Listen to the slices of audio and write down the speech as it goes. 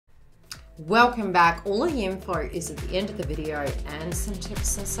Welcome back. All of the info is at the end of the video and some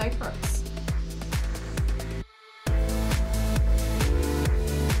tips and secrets.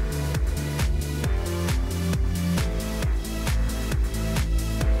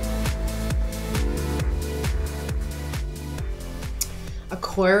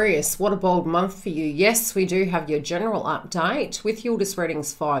 Aquarius, what a bold month for you. Yes, we do have your general update with YILDIZ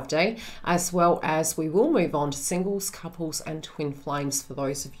readings 5D, as well as we will move on to singles, couples and twin flames for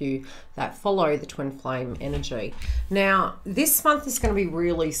those of you that follow the twin flame energy. Now, this month is going to be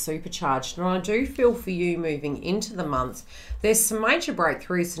really supercharged, and I do feel for you moving into the month, there's some major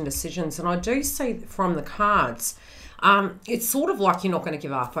breakthroughs and decisions, and I do see from the cards it's sort of like you're not going to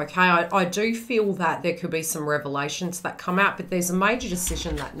give up, okay? I do feel that there could be some revelations that come out, but there's a major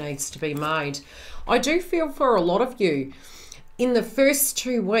decision that needs to be made. I do feel for a lot of you, in the first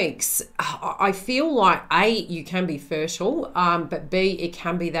 2 weeks, I feel like A, you can be fertile, but B, it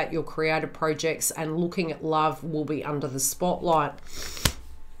can be that your creative projects and looking at love will be under the spotlight.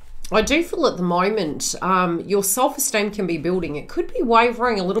 I do feel at the moment your self-esteem can be building. It could be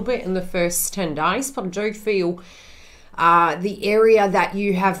wavering a little bit in the first 10 days, but I do feel the area that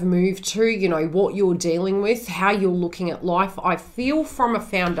you have moved to, you know, what you're dealing with, how you're looking at life. I feel from a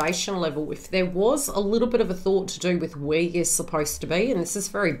foundation level, if there was a little bit of a thought to do with where you're supposed to be, and this is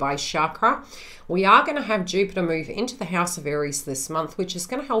very base chakra, we are going to have Jupiter move into the house of Aries this month, which is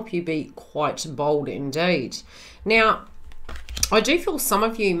going to help you be quite bold indeed. Now, I do feel some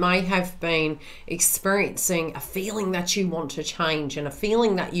of you may have been experiencing a feeling that you want to change and a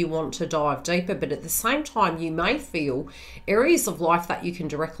feeling that you want to dive deeper, but at the same time you may feel areas of life that you can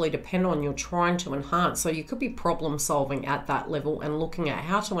directly depend on, you're trying to enhance. So you could be problem solving at that level and looking at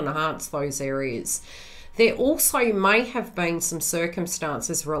how to enhance those areas. There also may have been some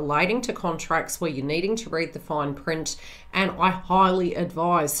circumstances relating to contracts where you're needing to read the fine print, and I highly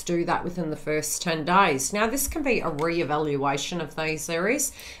advise do that within the first 10 days. Now, this can be a re-evaluation of these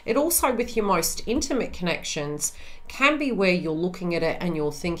areas. It also, with your most intimate connections, can be where you're looking at it and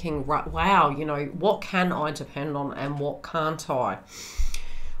you're thinking, wow, you know, what can I depend on and what can't I?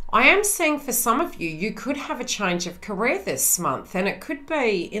 I am seeing for some of you, you could have a change of career this month, and it could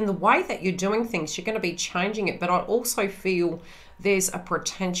be in the way that you're doing things, you're going to be changing it, but I also feel there's a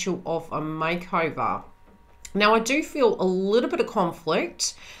potential of a makeover. Now, I do feel a little bit of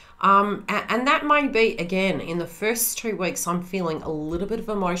conflict, and that may be, again, in the first 2 weeks, I'm feeling a little bit of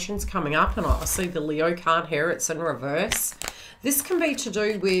emotions coming up, and I see the Leo card here, it's in reverse. This can be to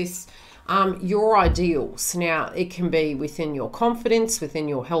do with your ideals. Now, it can be within your confidence, within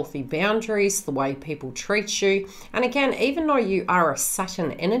your healthy boundaries, the way people treat you. And again, even though you are a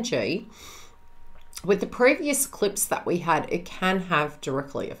Saturn energy, with the previous eclipse that we had, it can have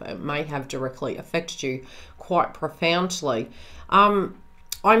directly, it may have directly affected you quite profoundly.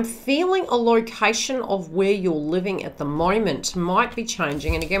 I'm feeling a location of where you're living at the moment might be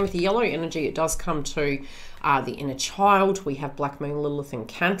changing. And again, with the yellow energy, it does come to the inner child. We have Black Moon, Lilith in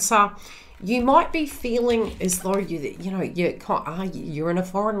Cancer. You might be feeling as though you're in a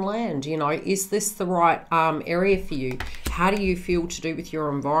foreign land. You know, is this the right area for you? How do you feel to do with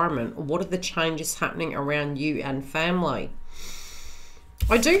your environment? What are the changes happening around you and family?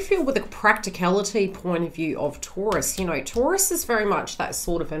 I do feel with a practicality point of view of Taurus, you know, Taurus is very much that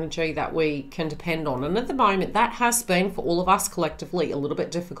sort of energy that we can depend on. And at the moment, that has been for all of us collectively a little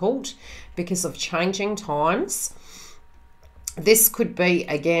bit difficult because of changing times. This could be,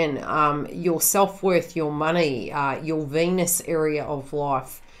 again, your self-worth, your money, your Venus area of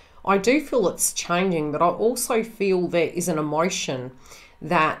life. I do feel it's changing, but I also feel there is an emotion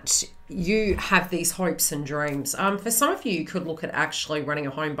that you have these hopes and dreams. For some of you, you could look at actually running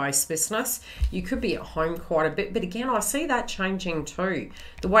a home-based business. You could be at home quite a bit, but again, I see that changing too.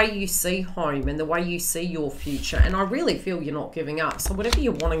 The way you see home and the way you see your future, and I really feel you're not giving up. So whatever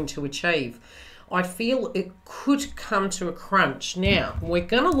you're wanting to achieve, I feel it could come to a crunch. Now, we're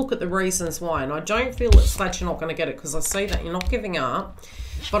going to look at the reasons why, and I don't feel it's that you're not going to get it because I see that you're not giving up.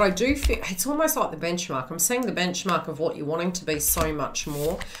 But I do feel it's almost like the benchmark. I'm seeing the benchmark of what you're wanting to be so much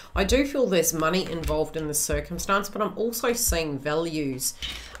more. I do feel there's money involved in the circumstance, but I'm also seeing values.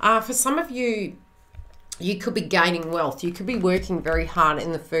 For some of you, you could be gaining wealth. You could be working very hard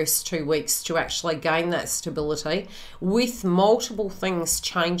in the first 2 weeks to actually gain that stability with multiple things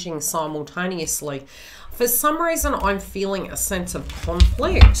changing simultaneously. For some reason, I'm feeling a sense of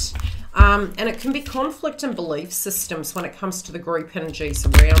conflict. And it can be conflict in belief systems when it comes to the group energies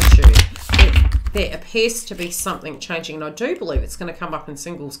around you. There appears to be something changing, and I do believe it's going to come up in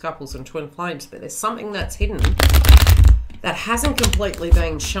singles, couples, and twin flames, but there's something that's hidden that hasn't completely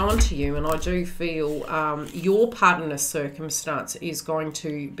been shown to you, and I do feel your part in a circumstance is going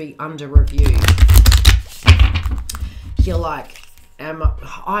to be under review. You're like,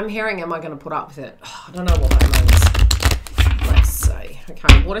 I'm hearing, am I going to put up with it? Oh, I don't know what that means. Let's see.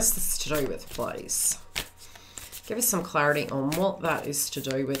 Okay, what is this to do with, please? Give us some clarity on what that is to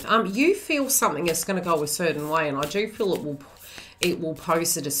do with. You feel something is going to go a certain way, and I do feel it will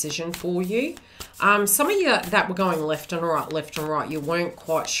pose a decision for you. Some of you that were going left and right, you weren't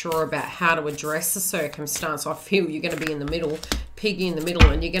quite sure about how to address the circumstance. I feel you're going to be in the middle, piggy in the middle,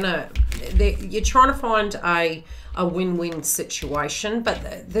 and you're trying to find a win-win situation.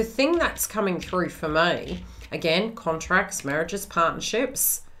 But the thing that's coming through for me, again, contracts, marriages,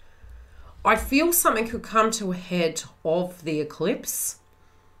 partnerships, I feel something could come to a head of the eclipse,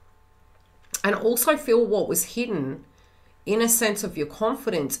 and also feel what was hidden in a sense of your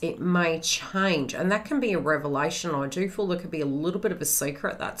confidence, it may change, and that can be a revelation. I do feel there could be a little bit of a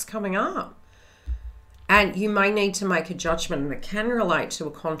secret that's coming up, and you may need to make a judgment, and it can relate to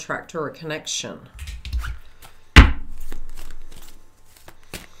a contract or a connection.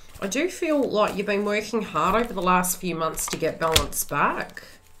 I do feel like you've been working hard over the last few months to get balance back.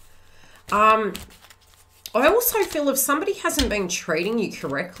 I also feel if somebody hasn't been treating you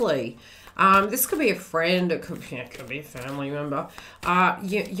correctly, this could be a friend, it could be a family member.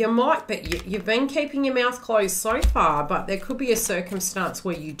 You might, but you've been keeping your mouth closed so far, but there could be a circumstance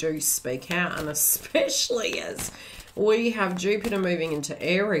where you do speak out, and especially as we have Jupiter moving into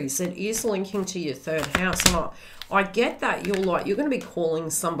Aries, it is linking to your 3rd house, and I get that you're going to be calling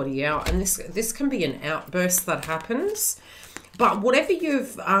somebody out, and this can be an outburst that happens. But whatever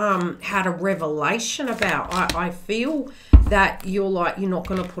you've had a revelation about, I feel that you're not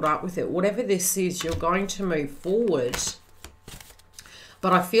going to put up with it. Whatever this is, you're going to move forward.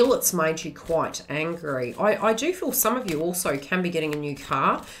 But I feel it's made you quite angry. I do feel some of you also can be getting a new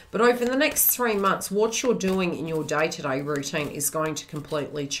car. But over the next 3 months, what you're doing in your day-to-day routine is going to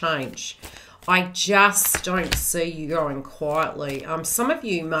completely change. I just don't see you going quietly. Some of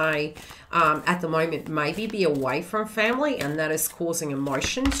you may, at the moment, maybe be away from family, and that is causing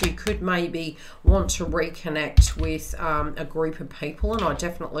emotions. You could maybe want to reconnect with a group of people, and I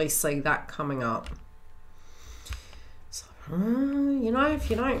definitely see that coming up. So, you know,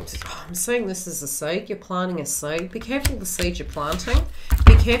 if you don't, I'm seeing this as a seed. You're planting a seed. Be careful the seed you're planting.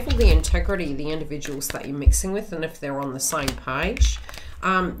 Be careful the integrity of the individuals that you're mixing with, and if they're on the same page.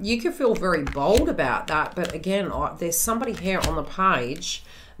 You could feel very bold about that, but again, there's somebody here on the page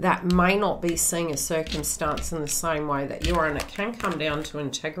that may not be seeing a circumstance in the same way that you are, and it can come down to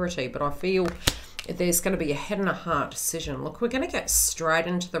integrity, but I feel there's going to be a head and a heart decision. Look, we're going to get straight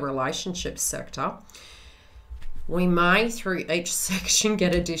into the relationship sector. We may, through each section,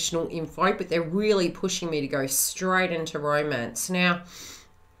 get additional info, but they're really pushing me to go straight into romance. Now,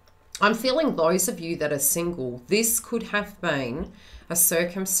 I'm feeling those of you that are single, this could have been a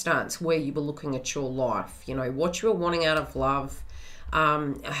circumstance where you were looking at your life, you know, what you were wanting out of love.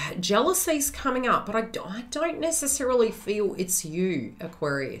 Jealousy's coming up, but I don't necessarily feel it's you,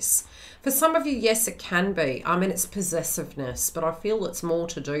 Aquarius. For some of you, yes, it can be. I mean, it's possessiveness, but I feel it's more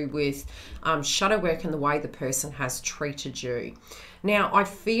to do with shadow work and the way the person has treated you. Now, I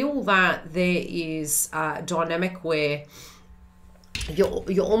feel that there is a dynamic where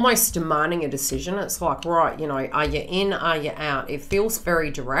you're almost demanding a decision. It's like, right, you know, are you in, are you out? It feels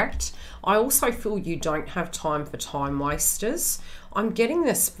very direct. I also feel you don't have time for time wasters. I'm getting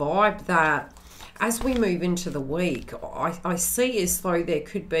this vibe that as we move into the week, I see as though there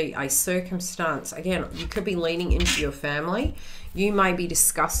could be a circumstance. Again, you could be leaning into your family. You may be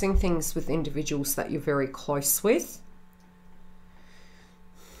discussing things with individuals that you're very close with.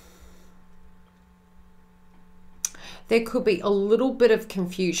 There could be a little bit of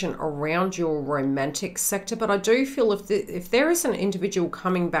confusion around your romantic sector, but I do feel if there is an individual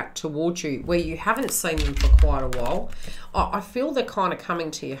coming back towards you where you haven't seen them for quite a while, I feel they're kind of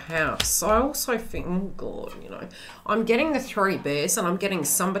coming to your house. I also think, oh God, you know, I'm getting the 3 bears and I'm getting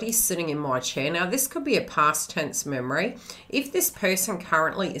somebody sitting in my chair. Now, this could be a past tense memory. If this person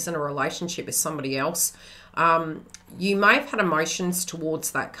currently is in a relationship with somebody else, you may have had emotions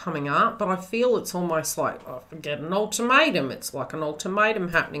towards that coming up, but I feel it's almost like, oh, forget an ultimatum. It's like an ultimatum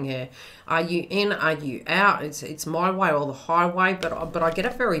happening here. Are you in? Are you out? It's my way or the highway, but I get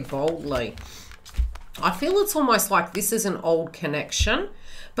it very boldly. I feel it's almost like this is an old connection,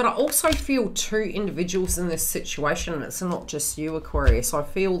 but I also feel 2 individuals in this situation, and it's not just you, Aquarius. I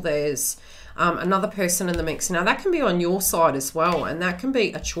feel there's another person in the mix. Now, that can be on your side as well, and that can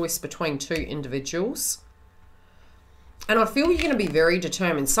be a choice between 2 individuals. And I feel you're going to be very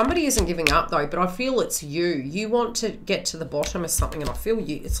determined. Somebody isn't giving up though, but I feel it's you. You want to get to the bottom of something, and I feel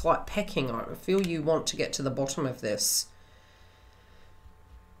you, it's like pecking. I feel you want to get to the bottom of this.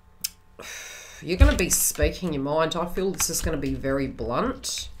 You're going to be speaking your mind. I feel this is going to be very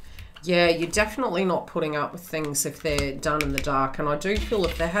blunt. Yeah, you're definitely not putting up with things if they're done in the dark. And I do feel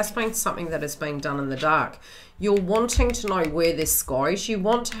if there has been something that has been done in the dark, you're wanting to know where this goes. You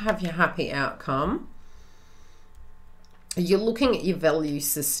want to have your happy outcome. You're looking at your value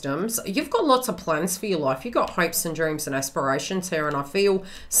systems. You've got lots of plans for your life. You've got hopes and dreams and aspirations here. And I feel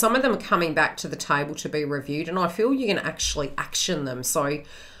some of them are coming back to the table to be reviewed. And I feel you're going to actually action them. So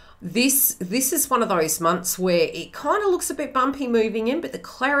this is one of those months where it kind of looks a bit bumpy moving in, but the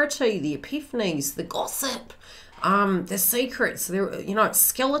clarity, the epiphanies, the gossip, the secrets, you know,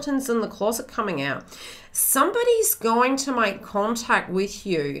 skeletons in the closet coming out. Somebody's going to make contact with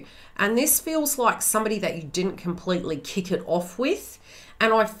you, and this feels like somebody that you didn't completely kick it off with.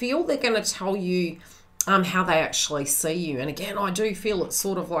 And I feel they're going to tell you how they actually see you. And again, I do feel it's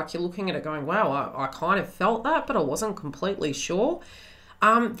sort of like you're looking at it going, wow, I kind of felt that, but I wasn't completely sure.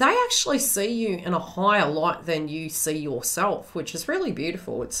 They actually see you in a higher light than you see yourself, which is really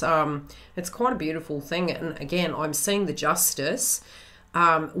beautiful. It's quite a beautiful thing. And again, I'm seeing the justice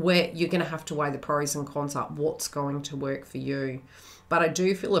where you're going to have to weigh the pros and cons up. What's going to work for you? But I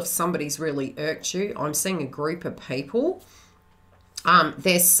do feel if somebody's really irked you, I'm seeing a group of people.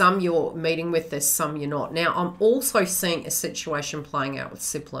 There's some you're meeting with, there's some you're not. Now, I'm also seeing a situation playing out with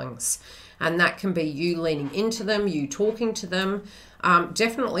siblings. And that can be you leaning into them, you talking to them.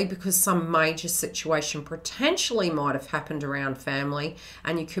 Definitely because some major situation potentially might have happened around family,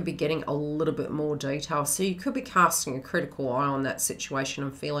 and you could be getting a little bit more detail. So you could be casting a critical eye on that situation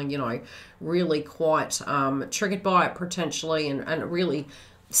and feeling, you know, really quite triggered by it potentially, and really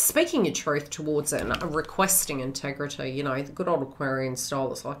speaking your truth towards it and requesting integrity. You know, the good old Aquarian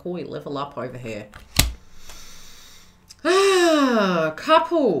style. It's like, oh, we level up over here.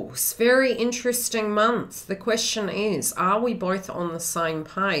 Couples, very interesting month. The question is, are we both on the same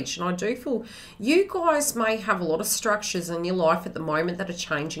page? And I do feel you guys may have a lot of structures in your life at the moment that are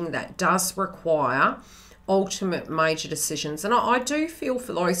changing that does require ultimate major decisions. And I do feel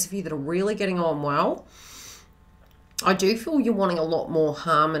for those of you that are really getting on well, I do feel you're wanting a lot more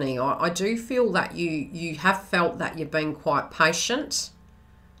harmony. I do feel that you have felt that you've been quite patient.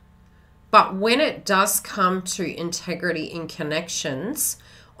 But when it does come to integrity in connections,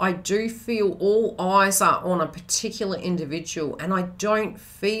 I do feel all eyes are on a particular individual. And I don't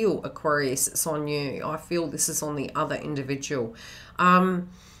feel, Aquarius, it's on you. I feel this is on the other individual. I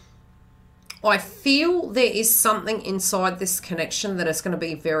feel there is something inside this connection that is going to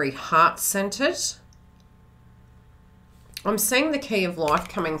be very heart-centered. I'm seeing the key of life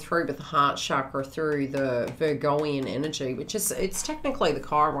coming through with the heart chakra through the Virgoian energy, which is, it's technically the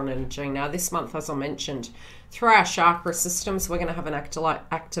Chiron energy. Now, this month, as I mentioned, through our chakra systems, we're going to have an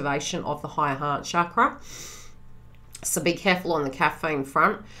activation of the higher heart chakra. So be careful on the caffeine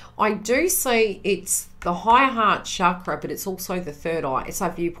front. I do see it's the higher heart chakra, but it's also the third eye. It's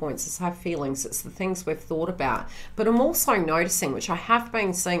our viewpoints, it's our feelings, it's the things we've thought about. But I'm also noticing, which I have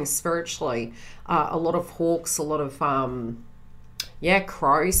been seeing spiritually, a lot of hawks, a lot of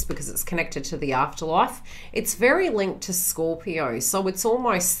crows, because it's connected to the afterlife. It's very linked to Scorpio. So it's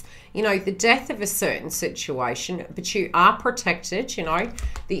almost, you know, the death of a certain situation, but you are protected, you know,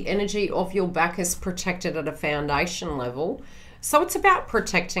 the energy of your back is protected at a foundation level. So it's about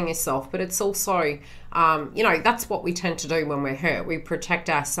protecting yourself, but it's also, you know, that's what we tend to do when we're hurt. We protect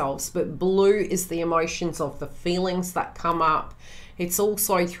ourselves, but blue is the emotions of the feelings that come up. It's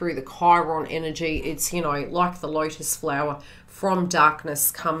also through the Chiron energy. It's, you know, like the lotus flower, from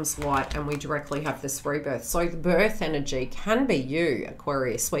darkness comes light, and we directly have this rebirth. So the birth energy can be you,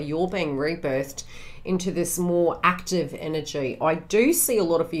 Aquarius, where you're being rebirthed into this more active energy. I do see a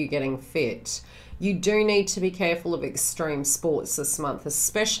lot of you getting fit. You do need to be careful of extreme sports this month,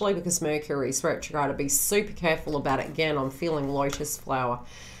 especially because Mercury is retrograde. Be super careful about it. Again, I'm feeling lotus flower.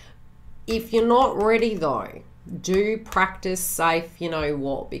 If you're not ready though, do practice safe, you know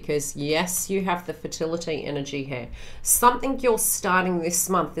what, because yes, you have the fertility energy here. Something you're starting this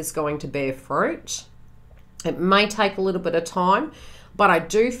month is going to bear fruit. It may take a little bit of time, but I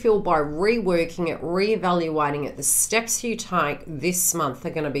do feel by reworking it, reevaluating it, the steps you take this month are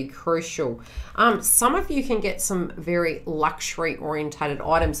going to be crucial. Some of you can get some very luxury orientated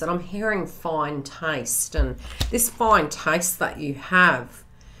items, and I'm hearing fine taste, and this fine taste that you have,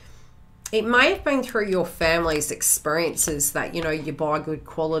 It may have been through your family's experiences that, you know, you buy good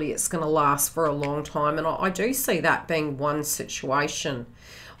quality, it's going to last for a long time. And I do see that being one situation.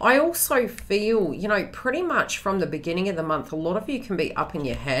 I also feel, you know, pretty much from the beginning of the month, a lot of you can be up in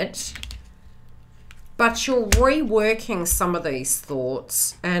your head. But you're reworking some of these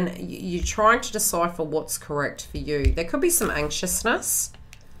thoughts and you're trying to decipher what's correct for you. There could be some anxiousness.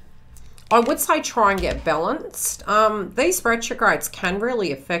 I would say try and get balanced. These retrogrades can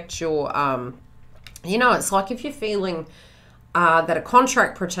really affect your, you know, it's like if you're feeling that a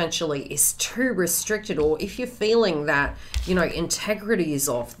contract potentially is too restricted, or if you're feeling that, you know, integrity is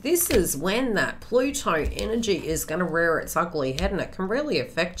off, this is when that Pluto energy is going to rear its ugly head, and it can really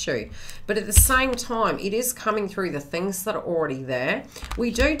affect you. But at the same time, it is coming through the things that are already there.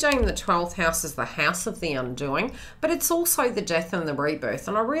 We do deem the 12th house as the house of the undoing, but it's also the death and the rebirth.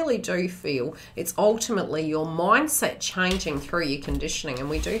 And I really do feel it's ultimately your mindset changing through your conditioning. And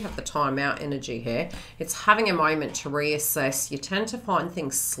we do have the time out energy here. It's having a moment to reassess. You tend to find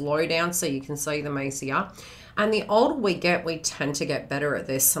things slow down so you can see them easier. And the older we get, we tend to get better at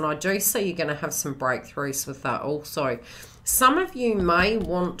this. And I do see you're going to have some breakthroughs with that also. Some of you may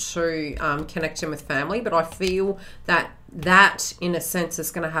want to connect in with family, but I feel that in a sense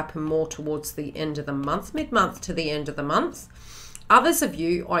is going to happen more towards the end of the month, mid-month to the end of the month. Others of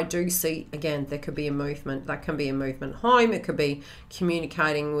you, I do see, again, there could be a movement. That can be a movement home. It could be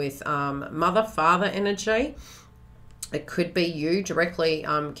communicating with mother, father energy. It could be you directly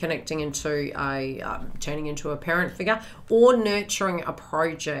connecting into turning into a parent figure, or nurturing a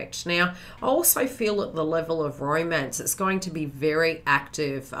project. Now, I also feel at the level of romance, it's going to be very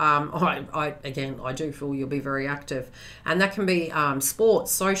active. Again, I do feel you'll be very active. And that can be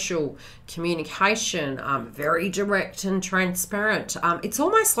sports, social, communication, very direct and transparent. It's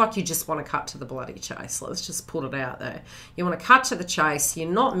almost like you just want to cut to the bloody chase. Let's just put it out there. You want to cut to the chase. You're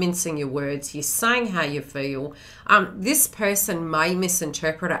not mincing your words. You're saying how you feel. This person may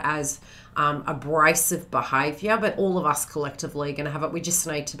misinterpret it as abrasive behavior, but all of us collectively are going to have it. We just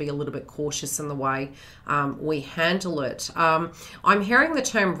need to be a little bit cautious in the way we handle it. I'm hearing the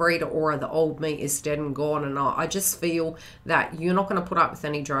term reader aura, the old me is dead and gone, and I just feel that you're not going to put up with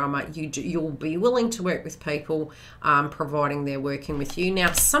any drama. You'll be willing to work with people, providing they're working with you.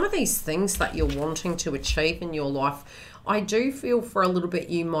 Now, some of these things that you're wanting to achieve in your life, I do feel for a little bit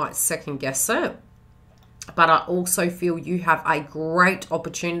you might second guess it. But I also feel you have a great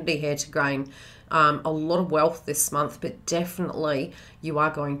opportunity here to gain a lot of wealth this month, but definitely you are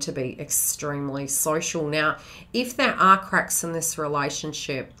going to be extremely social. Now, if there are cracks in this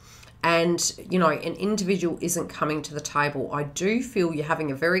relationship and, you know, an individual isn't coming to the table, I do feel you're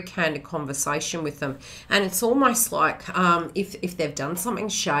having a very candid conversation with them. And it's almost like if they've done something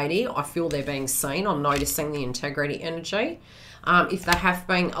shady, I feel they're being seen. I'm noticing the integrity energy. If they have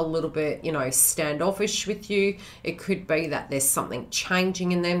been a little bit, you know, standoffish with you, it could be that there's something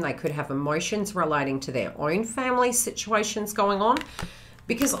changing in them. They could have emotions relating to their own family situations going on.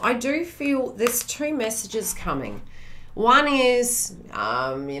 Because I do feel there's two messages coming. One is,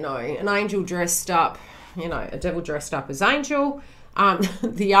 you know, an angel dressed up, you know, a devil dressed up as angel.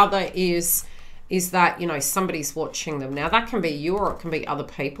 The other is that, you know, somebody's watching them. Now, that can be you, or it can be other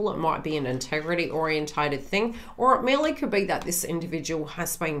people. It might be an integrity-orientated thing, or it merely could be that this individual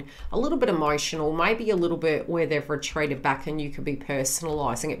has been a little bit emotional, maybe a little bit where they've retreated back, and you could be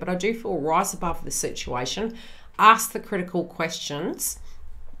personalizing it. But I do feel rise above the situation, ask the critical questions,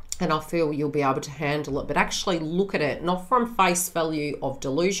 and I feel you'll be able to handle it, but actually look at it, not from face value of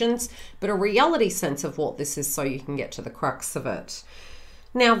delusions, but a reality sense of what this is so you can get to the crux of it.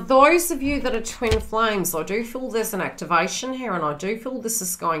 Now, those of you that are twin flames, I do feel there's an activation here, and I do feel this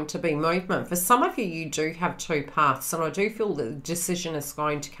is going to be movement. For some of you, you do have two paths, and I do feel the decision is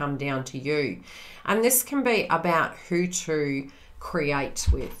going to come down to you. And this can be about who to create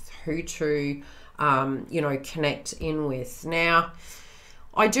with, who to, you know, connect in with. Now,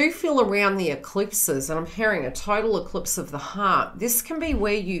 I do feel around the eclipses, and I'm hearing a total eclipse of the heart. This can be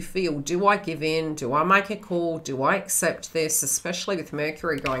where you feel, do I give in? Do I make a call? Do I accept this? Especially with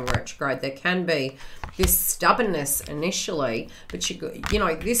Mercury going retrograde, there can be this stubbornness initially, but you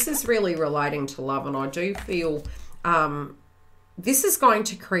know, this is really relating to love, and I do feel this is going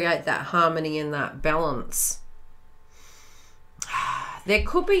to create that harmony and that balance. There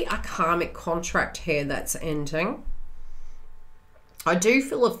could be a karmic contract here that's ending. I do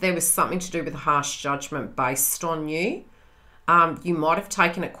feel if there was something to do with harsh judgment based on you, you might have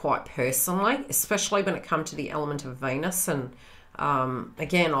taken it quite personally, especially when it comes to the element of Venus. And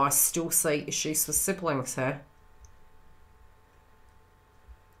again, I still see issues with siblings here.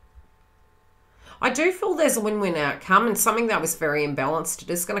 I do feel there's a win-win outcome, and something that was very imbalanced, it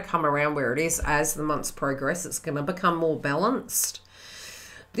is going to come around where it is as the months progress. It's going to become more balanced.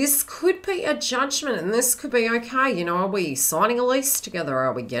 This could be a judgment, and this could be, okay, you know, are we signing a lease together?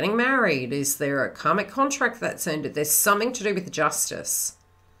 Are we getting married? Is there a karmic contract that's ended? There's something to do with justice.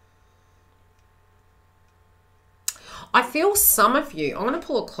 I feel some of you, I'm going to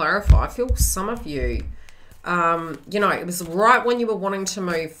pull a clarify, I feel some of you, you know, it was right when you were wanting to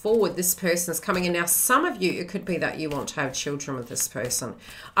move forward, this person's coming in. Now, some of you, it could be that you want to have children with this person.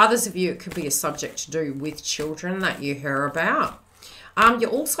 Others of you, it could be a subject to do with children that you hear about. You're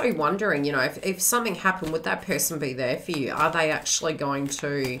also wondering, you know, if something happened, would that person be there for you? Are they actually going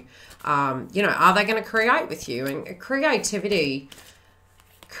to, you know, are they going to create with you? And creativity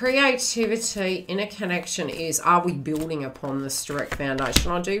in a connection is, are we building upon this direct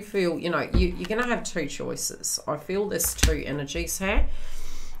foundation? I do feel, you know, you're going to have two choices. I feel there's two energies here.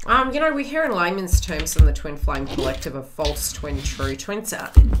 You know, we hear in layman's terms in the Twin Flame Collective of false twin, true twins.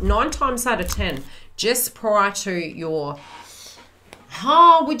 9 times out of 10, just prior to your,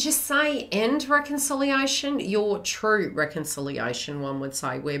 would you say end reconciliation? Your true reconciliation, one would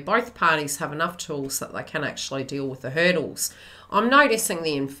say, where both parties have enough tools that they can actually deal with the hurdles. I'm noticing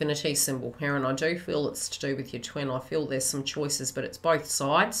the infinity symbol here, and I do feel it's to do with your twin. I feel there's some choices, but it's both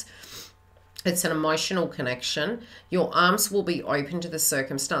sides. It's an emotional connection. Your arms will be open to the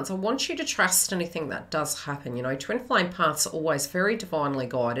circumstance. I want you to trust anything that does happen. You know, twin flame paths are always very divinely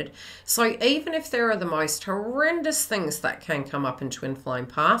guided. So even if there are the most horrendous things that can come up in twin flame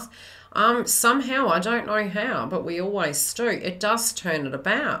path, somehow, I don't know how, but we always do, it does turn it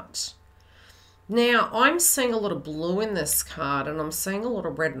about. Now, I'm seeing a lot of blue in this card, and I'm seeing a lot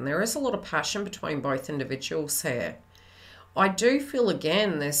of red, and there is a lot of passion between both individuals here. I do feel,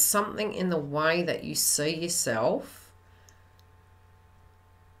 again, there's something in the way that you see yourself.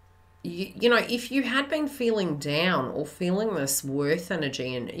 You know, if you had been feeling down or feeling this worth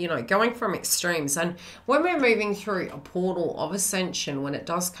energy and, you know, going from extremes, and when we're moving through a portal of ascension, when it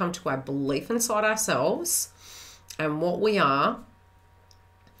does come to our belief inside ourselves and what we are,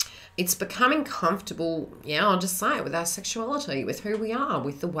 it's becoming comfortable, yeah, I'll just say it, with our sexuality, with who we are,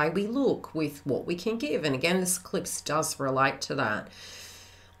 with the way we look, with what we can give. And again, this eclipse does relate to that.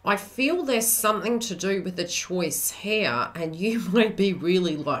 I feel there's something to do with the choice here, and you might be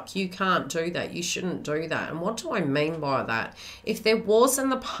really like, you can't do that, you shouldn't do that. And what do I mean by that? If there was in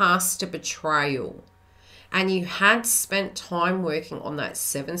the past a betrayal, and you had spent time working on that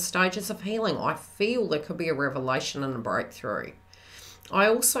 7 stages of healing, I feel there could be a revelation and a breakthrough. I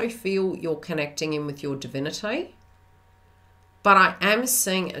also feel you're connecting in with your divinity, but I am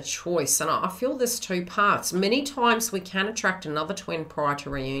seeing a choice, and I feel there's 2 parts. Many times we can attract another twin prior to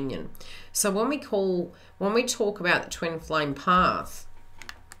reunion. So when we talk about the twin flame path,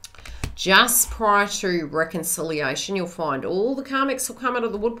 just prior to reconciliation, you'll find all the karmics will come out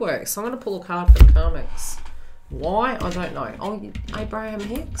of the woodwork. So I'm going to pull a card for the karmics. Why? I don't know. Oh, Abraham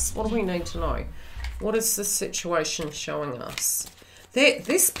Hicks, what do we need to know? What is this situation showing us?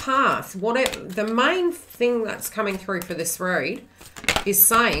 This path, the main thing that's coming through for this read is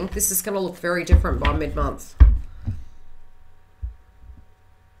saying this is going to look very different by mid-month.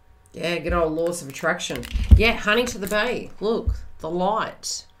 Yeah, good old laws of attraction. Yeah, honey to the bee. Look, the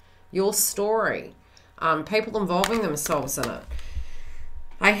light. Your story. People involving themselves in it.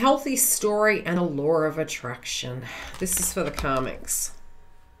 A healthy story and a law of attraction. This is for the karmics.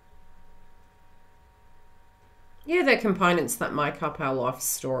 Yeah, they're components that make up our life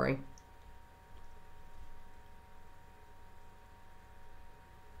story.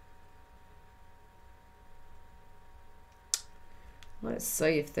 Let's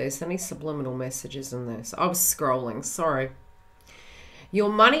see if there's any subliminal messages in this. I was scrolling, sorry. Your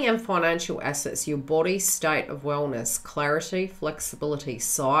money and financial assets, your body state of wellness, clarity, flexibility,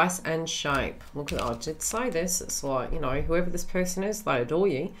 size and shape. Look, I did say this. It's like, you know, whoever this person is, they adore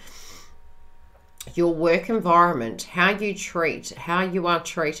you. Your work environment, how you are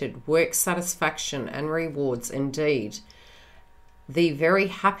treated, work satisfaction and rewards, indeed. The very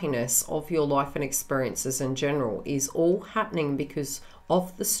happiness of your life and experiences in general is all happening because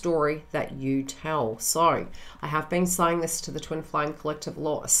of the story that you tell. So I have been saying this to the Twin Flame Collective a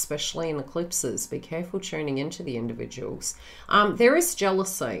lot, especially in eclipses. Be careful tuning into the individuals. There is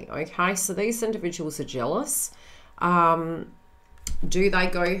jealousy, okay? So these individuals are jealous. Do they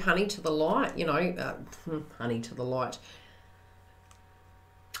go honey to the light? You know, honey to the light.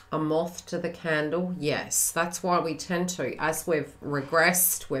 A moth to the candle? Yes. That's why we tend to, as we've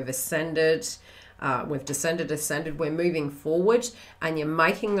regressed, we've ascended, we've ascended, we're moving forward, and you're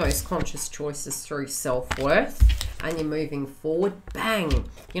making those conscious choices through self-worth. and you're moving forward, bang,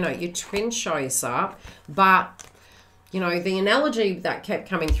 you know, your twin shows up. But you know, the analogy that kept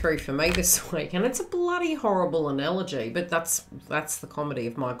coming through for me this week, and it's a bloody horrible analogy, but that's the comedy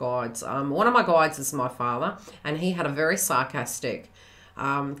of my guides. One of my guides is my father, and he had a very sarcastic,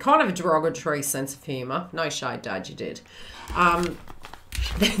 kind of a derogatory sense of humour. No shade, Dad, you did.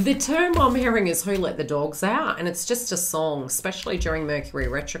 The term I'm hearing is "Who Let the Dogs Out?" and it's just a song, especially during Mercury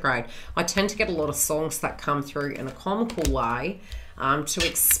retrograde. I tend to get a lot of songs that come through in a comical way to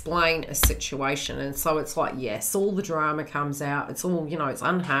explain a situation, and so it's like, yes, all the drama comes out, it's all, you know, it's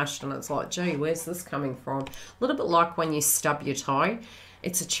unhashed, and it's like, gee, where's this coming from? A little bit like when you stub your toe.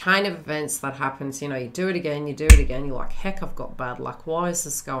 It's a chain of events that happens, you know, you do it again, you're like, heck, I've got bad luck, why is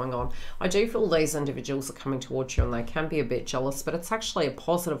this going on? I do feel these individuals are coming towards you and they can be a bit jealous, but it's actually a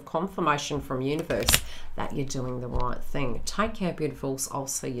positive confirmation from universe that you're doing the right thing. Take care, beautifuls. I'll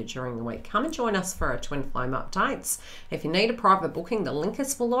see you during the week. Come and join us for our twin flame updates. If you need a private booking, the link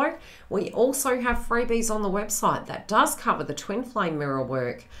is below. We also have freebies on the website that does cover the twin flame mirror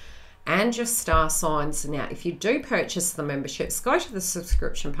work and your star signs. Now, if you do purchase the memberships, go to the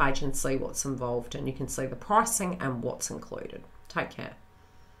subscription page and see what's involved, and you can see the pricing and what's included. Take care.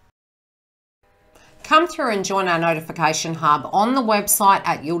 Come through and join our notification hub on the website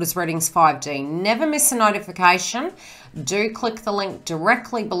at Yildiz Readings 5D. Never miss a notification. Do click the link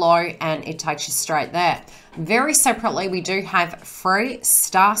directly below and it takes you straight there. Very separately, we do have free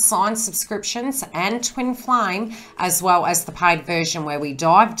star sign subscriptions and twin flame, as well as the paid version where we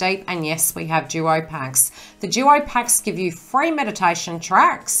dive deep, and yes, we have duo packs. The duo packs give you free meditation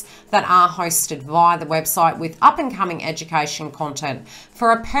tracks that are hosted via the website with up-and-coming education content.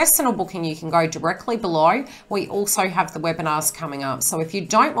 For a personal booking, you can go directly below. We also have the webinars coming up, so if you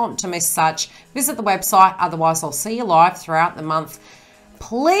don't want to miss such, visit the website. Otherwise, I'll see you live throughout the month.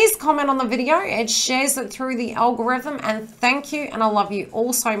 Please comment on the video. It shares it through the algorithm, and thank you, and I love you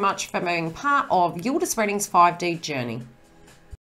all so much for being part of Yildiz Readings 5D journey.